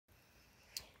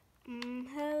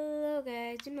Hello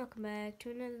guys and welcome back to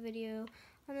another video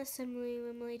on the Simily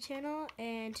Wimily channel,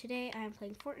 and today I'm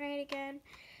playing Fortnite again,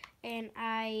 and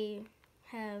I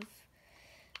have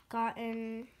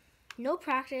gotten no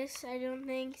practice, I don't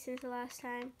think, since the last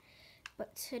time,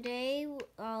 but today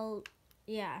I'll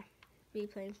be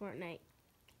playing Fortnite,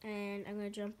 and I'm gonna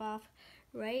jump off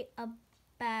right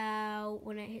about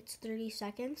when it hits 30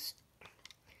 seconds.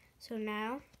 So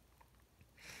now,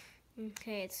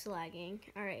 okay, it's lagging.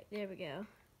 Alright, there we go.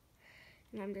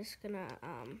 And I'm just gonna,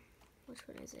 which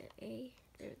one is it? A?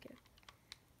 There we go.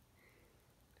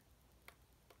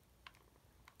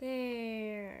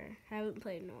 There. I haven't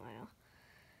played in a while.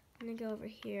 I'm gonna go over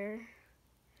here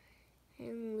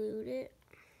and loot it.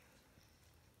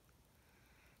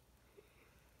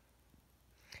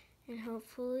 And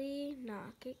hopefully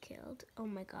not get killed. Oh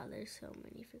my god, there's so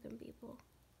many freaking people.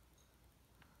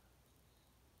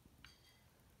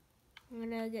 I'm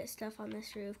gonna get stuff on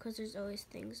this roof because there's always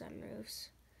things on roofs.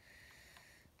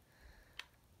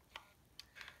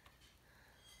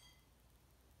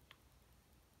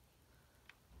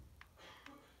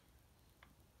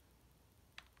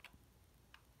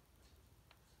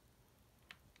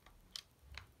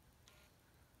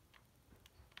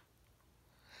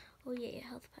 Oh yeah,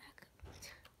 health pack.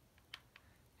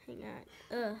 Hang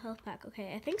on. Health pack.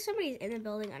 Okay, I think somebody's in the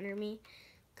building under me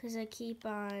because I keep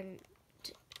on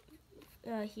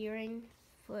hearing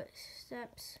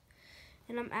footsteps.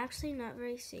 And I'm actually not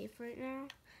very safe right now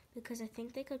because I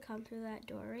think they could come through that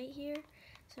door right here.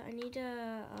 So I need to,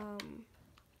 I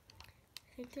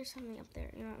think there's something up there.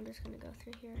 You know, I'm just gonna go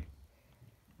through here.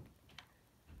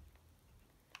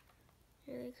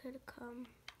 Here they could come,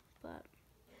 but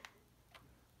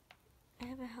I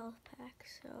have a health pack,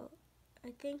 so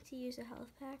I think to use a health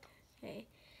pack, okay,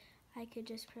 I could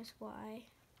just press Y.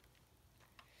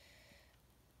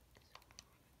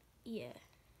 Yeah,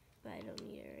 but I don't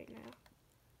need it right now.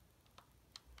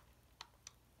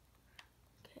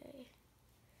 Okay.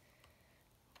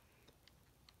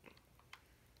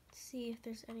 Let's see if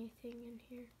there's anything in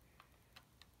here.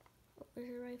 Oh,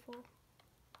 there's a rifle.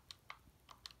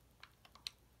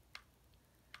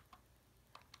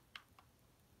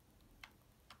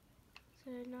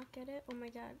 Did I not get it? Oh my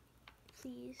god.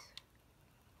 Please.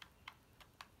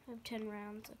 I have 10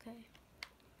 rounds, okay.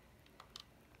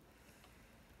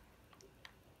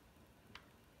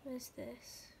 What is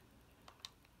this?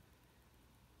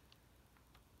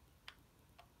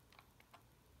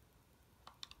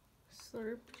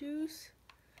 Slurp juice?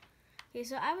 Okay,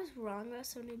 so I was wrong about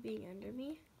somebody being under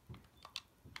me.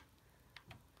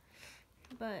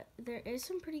 But there is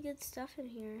some pretty good stuff in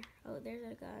here. Oh, there's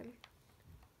a gun.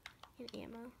 And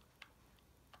ammo.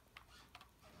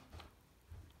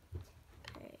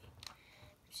 Okay.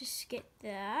 Just get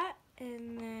that.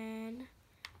 And then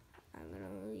I'm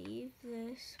gonna leave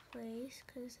this place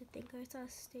because I think I saw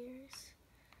stairs.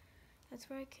 That's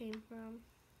where I came from.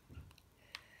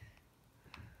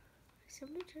 Is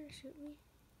somebody trying to shoot me?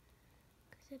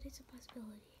 Because that is a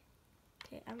possibility.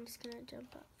 Okay, I'm just gonna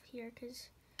jump up here because...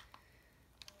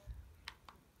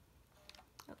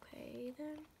 Okay,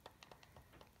 then.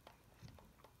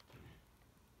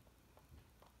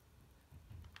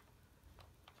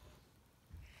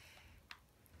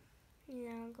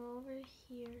 Yeah, I'll go over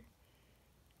here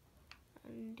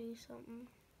and do something.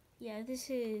 Yeah, this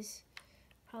is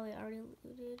probably already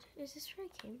looted. Is this where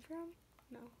I came from?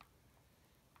 No.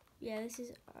 Yeah, this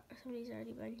is, somebody's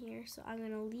already been here, so I'm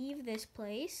gonna leave this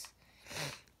place.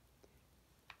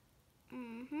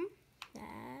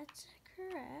 That's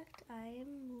correct. I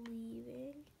am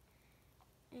leaving.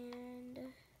 And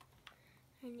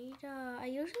I need, I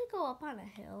usually go up on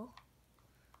a hill.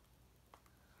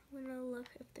 I'm gonna look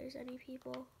if there's any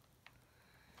people.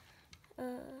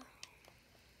 I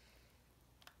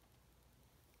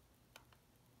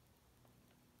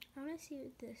wanna see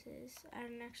what this is. I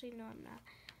don't actually know, I'm not.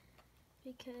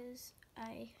 Because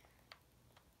I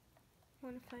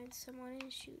wanna find someone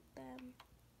and shoot them.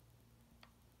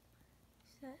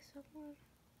 Is that someone?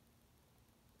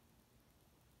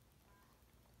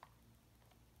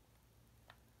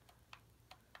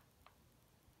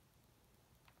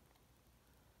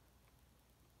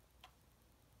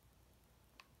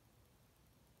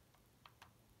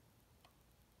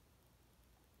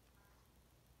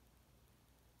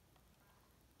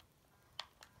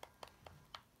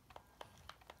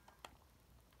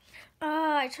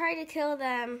 Oh, I tried to kill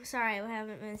them. Sorry, I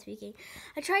haven't been speaking.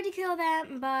 I tried to kill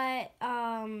them, but,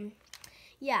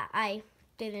 yeah, I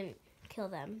didn't kill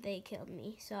them. They killed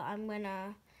me. So I'm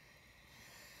gonna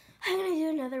do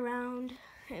another round.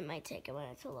 It might take a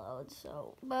minute to load,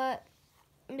 so, but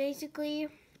basically,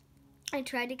 I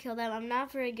tried to kill them. I'm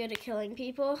not very good at killing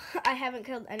people. I haven't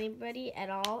killed anybody at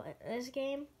all in this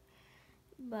game,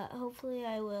 but hopefully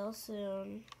I will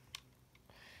soon.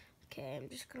 Okay, I'm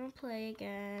just gonna play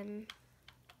again.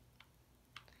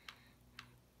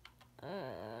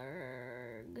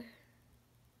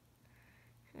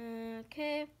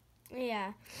 Okay,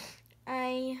 yeah.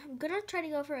 I'm gonna try to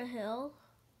go for a hill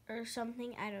or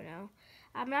something. I don't know.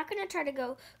 I'm not gonna try to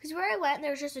go because where I went,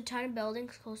 there was just a ton of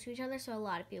buildings close to each other, so a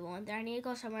lot of people went there. I need to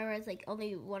go somewhere where it's like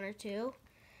only one or two,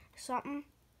 or something,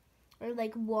 or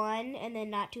like one and then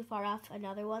not too far off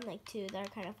another one, like two that are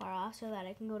kind of far off, so that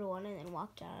I can go to one and then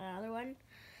walk down another one.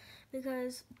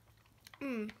 Because,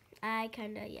 I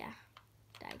kind of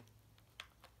died.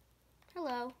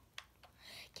 Hello.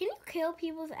 Can you kill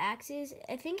people with axes?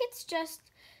 I think it's just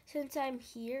since I'm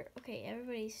here. Okay,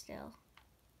 everybody's still.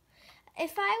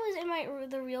 If I was in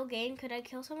the real game, could I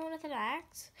kill someone with an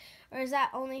axe? Or is that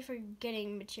only for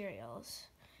getting materials?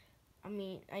 I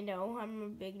mean, I know I'm a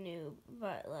big noob,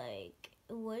 but like,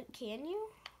 what can you?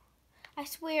 I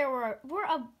swear we're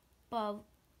above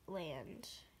land.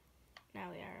 Now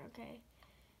we are, okay.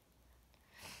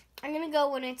 I'm gonna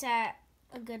go when it's at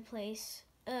a good place.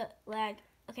 Lag.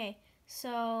 Okay,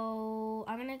 so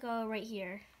I'm gonna go right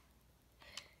here.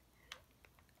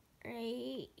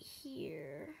 Right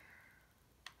here.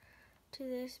 To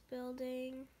this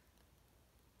building.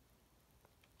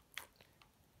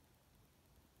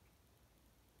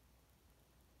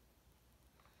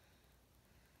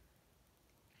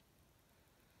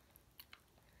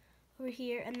 Over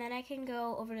here, and then I can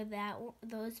go over to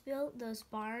those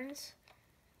barns.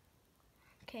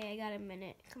 Okay, I got a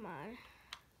minute. Come on.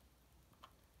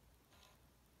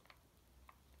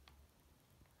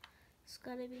 There's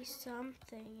gotta be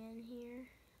something in here.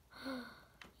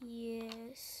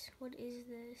 Yes. What is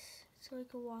this? It's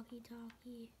like a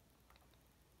walkie-talkie.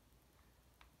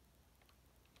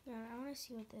 No, I want to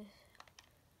see what this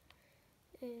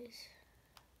is.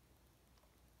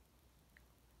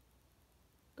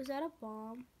 Was that a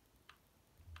bomb?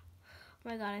 Oh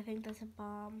my god, I think that's a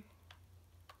bomb.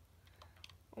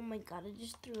 Oh my god, I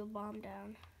just threw a bomb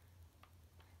down.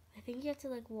 I think you have to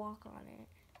like walk on it.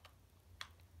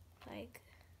 Like,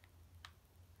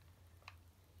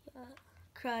 yeah,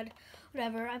 crud.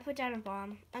 Whatever, I put down a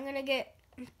bomb. I'm gonna get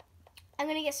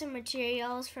some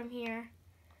materials from here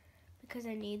because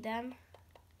I need them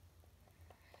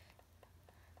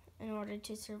in order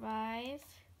to survive.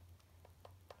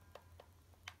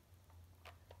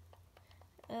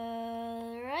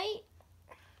 Right?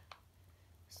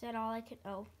 Is that all I can?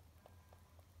 Oh.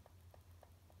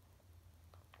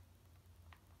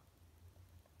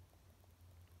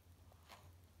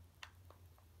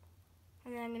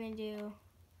 And then I'm gonna do.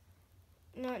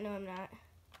 No, I'm not.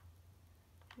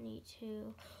 I need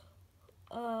to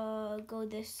go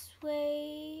this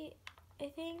way, I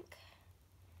think.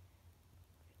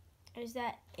 Is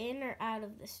that in or out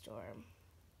of the storm?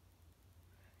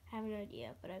 I have no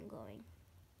idea, but I'm going.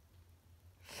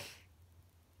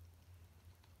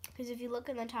 Because if you look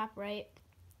in the top right,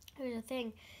 there's a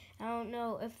thing. I don't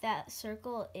know if that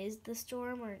circle is the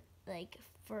storm or like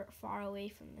far away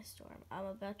from the storm. I'm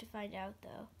about to find out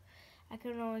though. I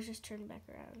can always just turn back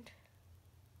around.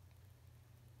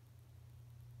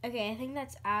 Okay, I think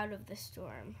that's out of the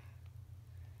storm.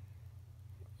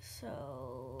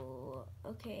 So,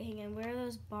 okay, hang on. Where are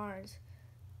those barns?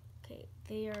 Okay,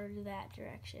 they are that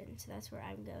direction, so that's where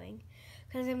I'm going.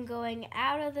 Because I'm going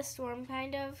out of the storm,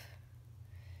 kind of.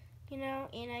 You know,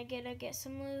 and I get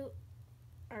some loot.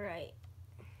 Alright.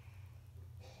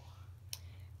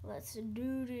 Let's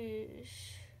do this.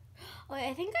 Oh,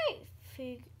 I think I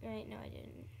figured. Right, no, I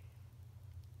didn't.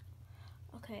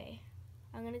 Okay.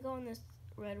 I'm gonna go on this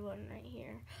red one right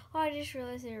here. Oh, I just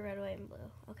realized they're red, white, and blue.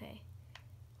 Okay.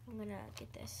 I'm gonna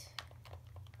get this.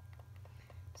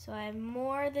 So I have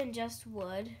more than just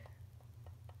wood.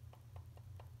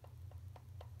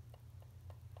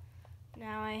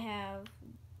 Now I have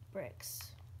bricks.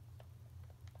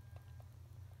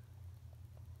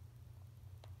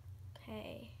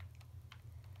 Okay.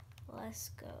 Let's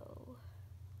go.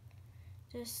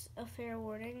 Just a fair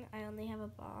warning, I only have a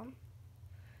bomb.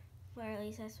 Or at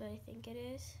least that's what I think it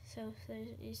is. So if there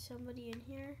is somebody in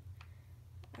here,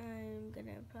 I'm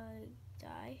gonna probably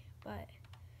die, but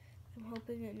I'm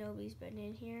hoping that nobody's been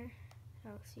in here. I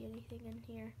don't see anything in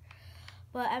here.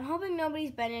 But I'm hoping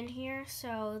nobody's been in here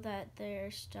so that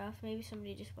there's stuff. Maybe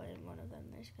somebody just went in one of them.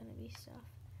 There's gonna be stuff.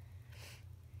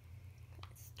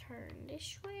 Let's turn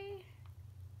this way.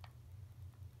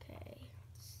 Okay,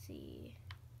 let's see.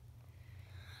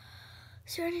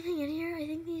 Is there anything in here? I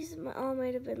think these all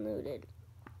might have been looted.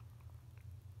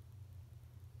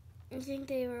 I think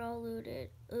they were all looted.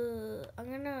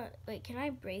 I'm gonna, wait, can I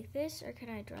break this or can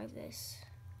I drive this?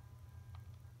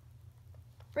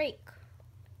 Break.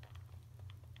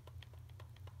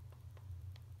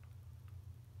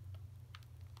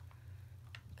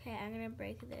 Okay, I'm gonna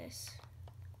break this.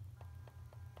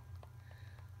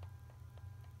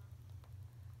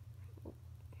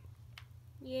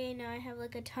 Yay, now I have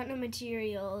like a ton of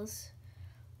materials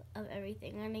of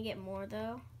everything. I'm gonna get more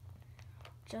though,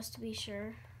 just to be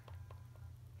sure.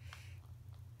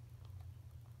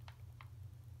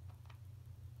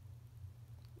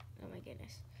 Oh my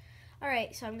goodness.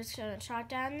 Alright, so I'm just gonna chop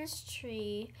down this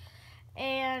tree,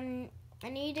 and I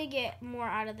need to get more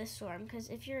out of the storm, because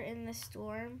if you're in the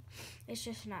storm, it's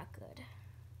just not good.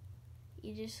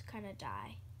 You just kind of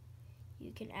die.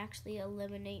 You can actually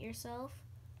eliminate yourself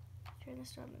if you're in the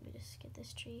storm. Let me just get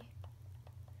this tree.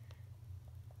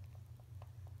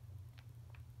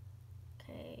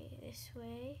 Okay, this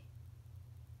way.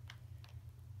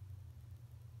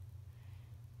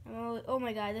 Oh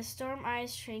my god, the storm eye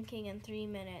is shrinking in 3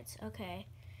 minutes. Okay.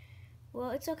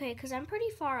 Well, it's okay, because I'm pretty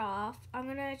far off. I'm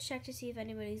going to check to see if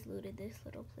anybody's looted this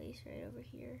little place right over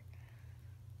here.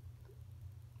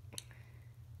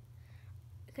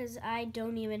 Because I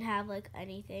don't even have, like,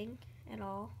 anything at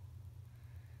all.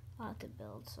 I'll have to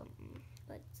build something.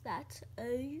 But that's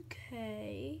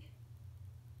okay.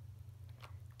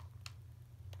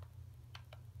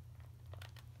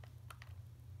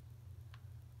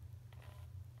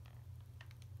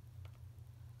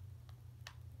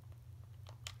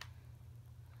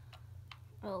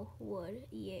 Oh, wood.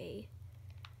 Yay.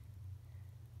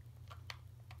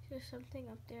 Is there something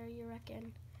up there, you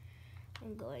reckon?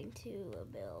 I'm going to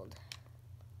build.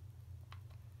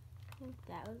 I think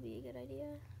that would be a good idea.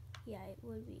 Yeah, it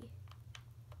would be.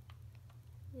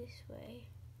 This way.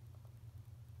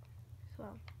 Come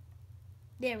on.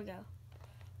 There we go.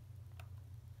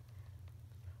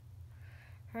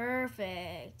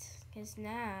 Perfect. Because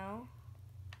now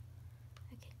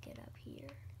I can get up here.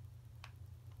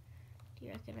 Do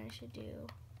you reckon I should do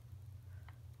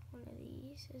one of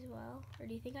these as well? Or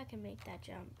do you think I can make that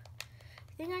jump?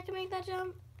 You think I can make that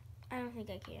jump? I don't think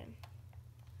I can.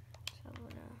 So I'm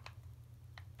gonna...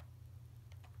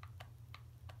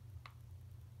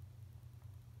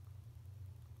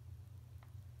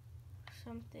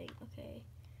 something, okay.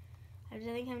 I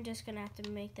think I'm just gonna have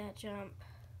to make that jump.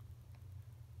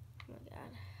 Oh my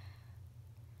god.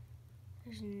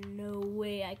 There's no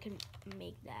way I can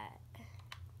make that.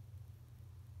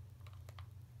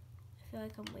 I feel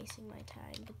like I'm wasting my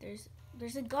time, but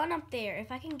there's a gun up there.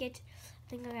 If I can get, I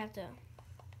think I'm gonna have to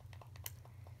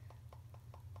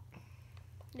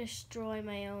destroy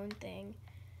my own thing.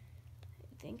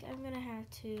 I think I'm gonna have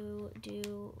to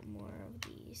do more of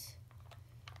these.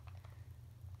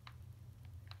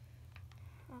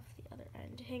 Off the other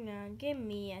end. Hang on, give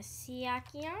me a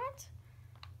second.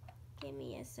 Give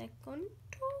me a second.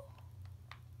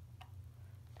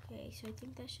 Okay, so I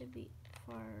think that should be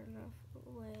far enough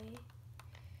away.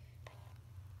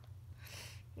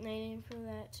 Waiting for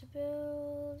that to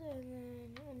build, and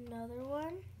then another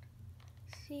one.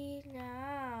 See,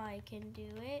 now I can do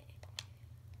it.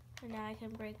 And now I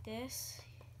can break this.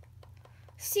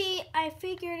 See, I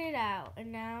figured it out,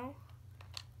 and now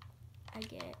I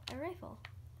get a rifle,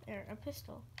 or a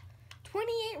pistol.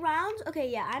 28 rounds? Okay,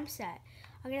 yeah, I'm set.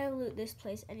 I'm gonna loot this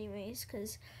place anyways,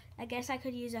 because I guess I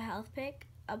could use a health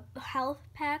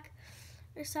pack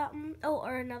or something. Oh,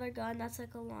 or another gun. That's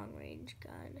like a long range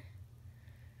gun.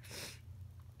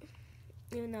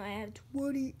 Even though I have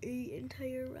 28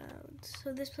 entire rounds.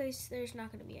 So this place, there's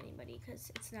not gonna be anybody because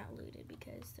it's not looted,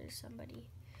 because there's somebody.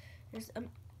 There's,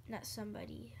 not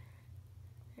somebody.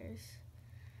 There's,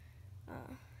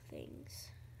 things.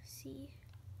 C.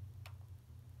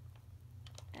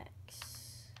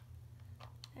 X.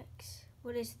 X.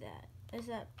 What is that? Is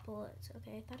that bullets?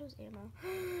 Okay, I thought it was ammo.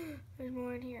 There's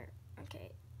more in here.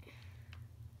 Okay.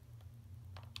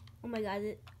 Oh my god,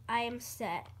 I am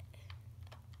set.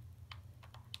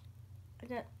 I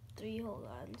got 3 whole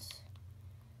guns.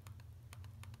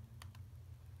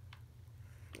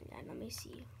 Yeah, let me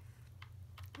see.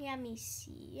 Let me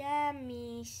see. Let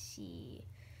me see.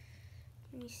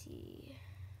 Let me see.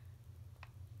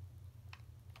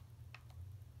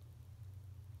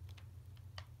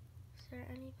 Is there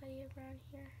anybody around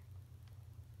here?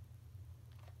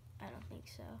 I don't think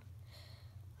so.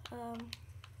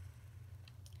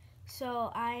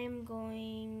 So I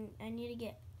need to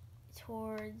get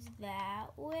towards that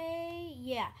way.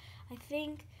 Yeah, I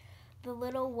think the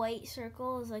little white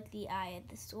circle is like the eye of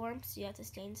the storm, so you have to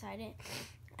stay inside it.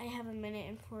 I have 1 minute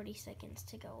and 40 seconds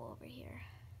to go over here.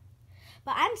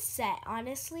 But I'm set,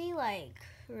 honestly, like,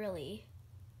 really.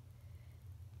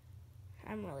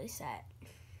 I'm really set.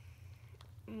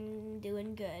 I'm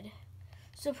doing good.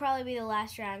 This will probably be the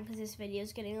last round because this video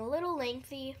is getting a little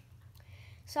lengthy.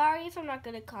 Sorry if I'm not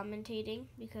good at commentating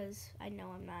because I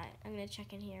know I'm not. I'm gonna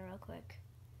check in here real quick.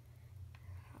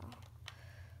 Oh,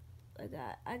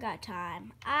 I got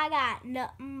time. I got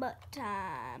nothing but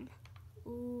time.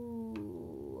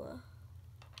 Ooh,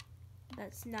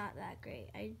 that's not that great.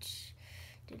 I just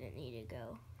didn't need to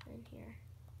go in here.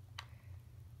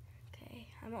 Okay,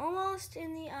 I'm almost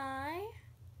in the eye.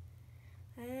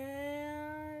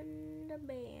 And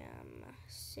bam,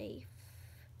 safe.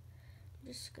 I'm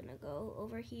just gonna go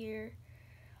over here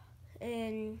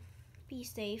and be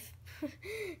safe,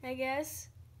 I guess,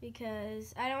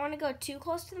 because I don't want to go too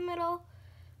close to the middle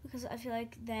because I feel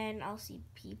like then I'll see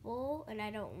people and I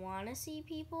don't want to see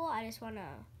people. I just want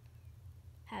to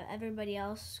have everybody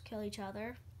else kill each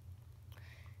other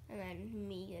and then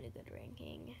me get a good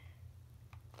ranking.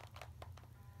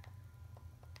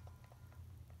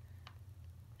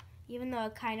 Even though I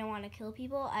kind of want to kill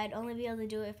people, I'd only be able to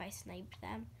do it if I sniped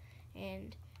them.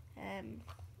 And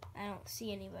I don't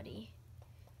see anybody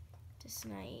to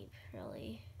snipe,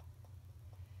 really.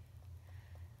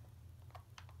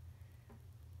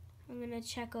 I'm gonna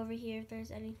check over here if there's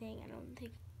anything.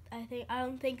 I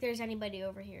don't think there's anybody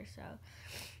over here, so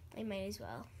I might as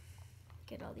well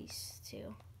get all these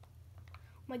too.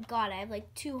 Oh my god, I have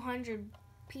like 200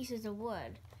 pieces of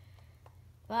wood.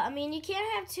 But I mean, you can't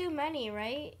have too many,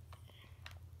 right?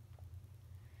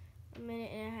 A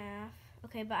minute and a half.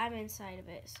 Okay, but I'm inside of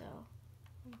it, so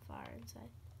I'm far inside.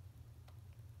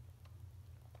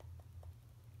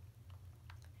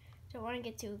 Don't want to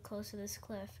get too close to this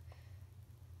cliff.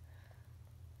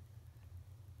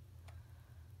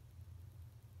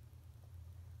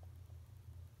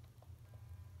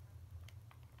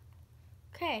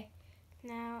 Okay,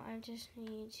 now I just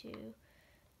need to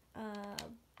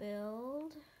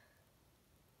build.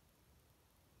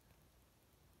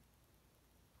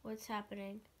 What's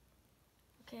happening?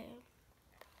 Okay.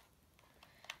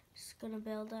 Just gonna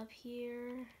build up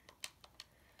here.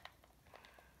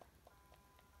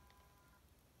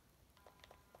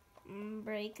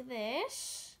 Break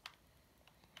this.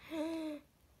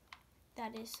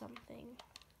 That is something.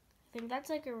 I think that's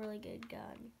like a really good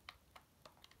gun.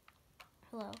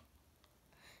 Hello.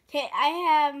 Okay, I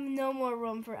have no more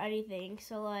room for anything,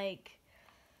 so like,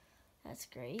 that's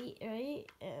great, right?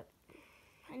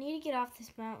 I need to get off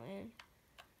this mountain.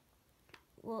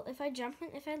 Well, if I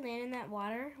land in that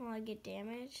water, will I get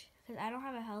damaged? Because I don't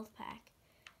have a health pack.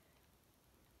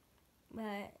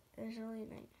 But there's really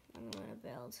I'm gonna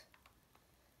build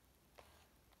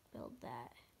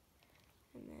that,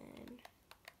 and then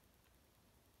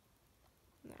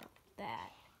no,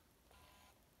 that.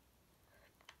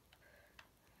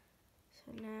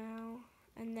 So now,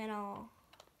 and then I'll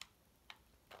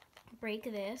break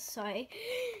this. So I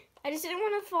just didn't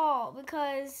want to fall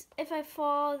because if I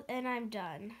fall, then I'm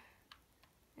done.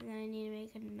 And then I need to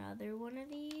make another one of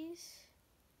these.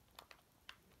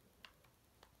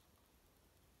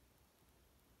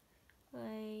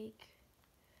 Like,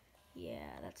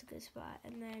 yeah, that's a good spot.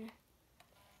 And then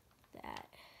that.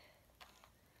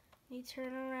 Let me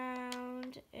turn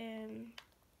around and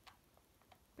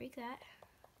break that.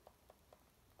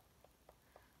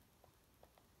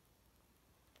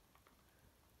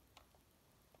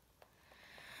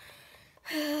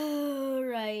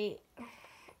 Right.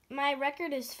 My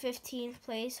record is 15th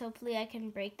place. Hopefully I can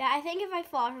break that. I think if I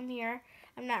fall from here,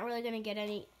 I'm not really going to get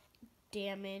any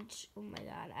damage. Oh my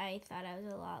god, I thought I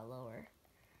was a lot lower.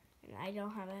 And I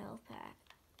don't have a health pack.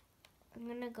 I'm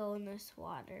going to go in this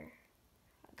water.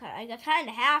 I kind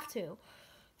of have to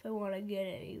if I want to get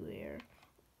anywhere.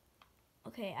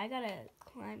 Okay, I got to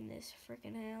climb this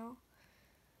freaking hill.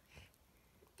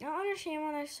 I don't understand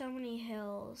why there's so many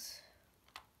hills.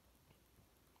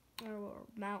 Or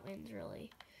mountains,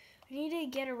 really. I need to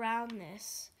get around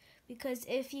this. Because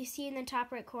if you see in the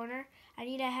top right corner, I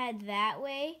need to head that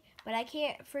way. But I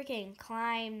can't freaking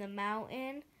climb the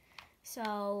mountain.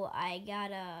 So I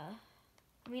gotta...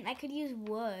 I mean, I could use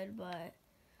wood, but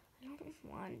I don't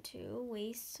want to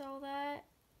waste all that.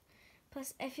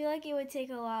 Plus, I feel like it would take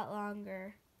a lot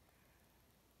longer.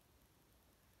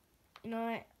 You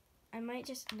know what? I might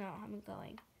just... No, I'm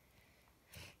going.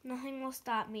 Nothing will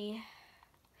stop me.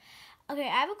 Okay,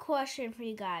 I have a question for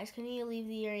you guys. Can you leave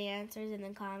your answers in the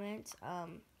comments?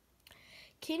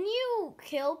 Can you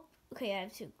kill... Okay, I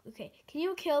have two. Okay, can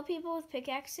you kill people with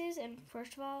pickaxes? And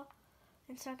first of all,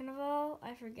 and second of all,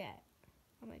 I forget.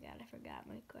 Oh my god, I forgot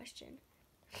my question.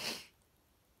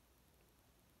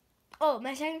 Oh,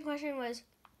 my second question was,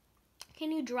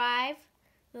 Can you drive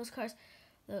those cars?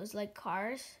 Those like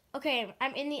cars? Okay,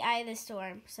 I'm in the eye of the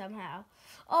storm somehow.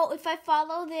 Oh, if I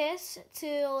follow this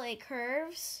till it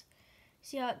curves,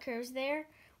 see how it curves there?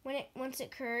 Once it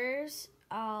curves,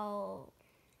 I'll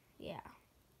get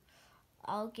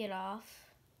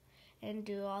off and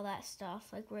do all that stuff,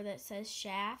 like where that says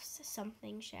shafts,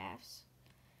 something shafts.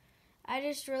 I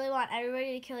just really want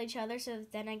everybody to kill each other so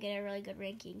that then I get a really good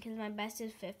ranking, because my best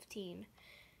is 15.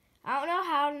 I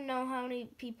don't know how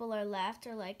many people are left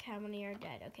or like how many are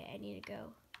dead. Okay, I need to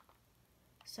go.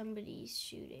 Somebody's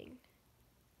shooting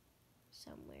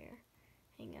somewhere.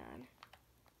 Hang on.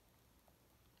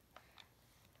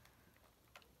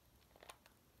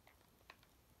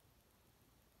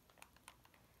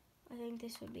 I think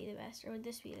this would be the best, or would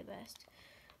this be the best?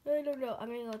 I don't know. I'm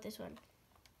gonna go with this one.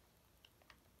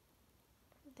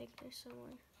 I think there's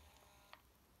someone.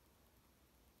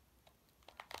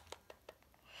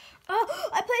 Oh,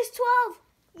 I placed 12!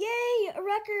 Yay, a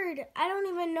record! I don't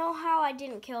even know how I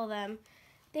didn't kill them.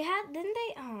 They had, didn't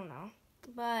they? I don't know.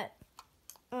 But,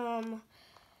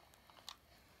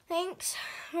 thanks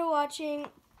for watching.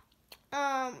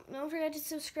 Don't forget to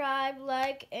subscribe,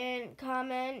 like, and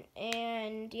comment.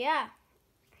 And, yeah,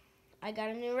 I got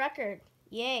a new record.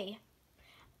 Yay.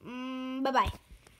 Bye-bye.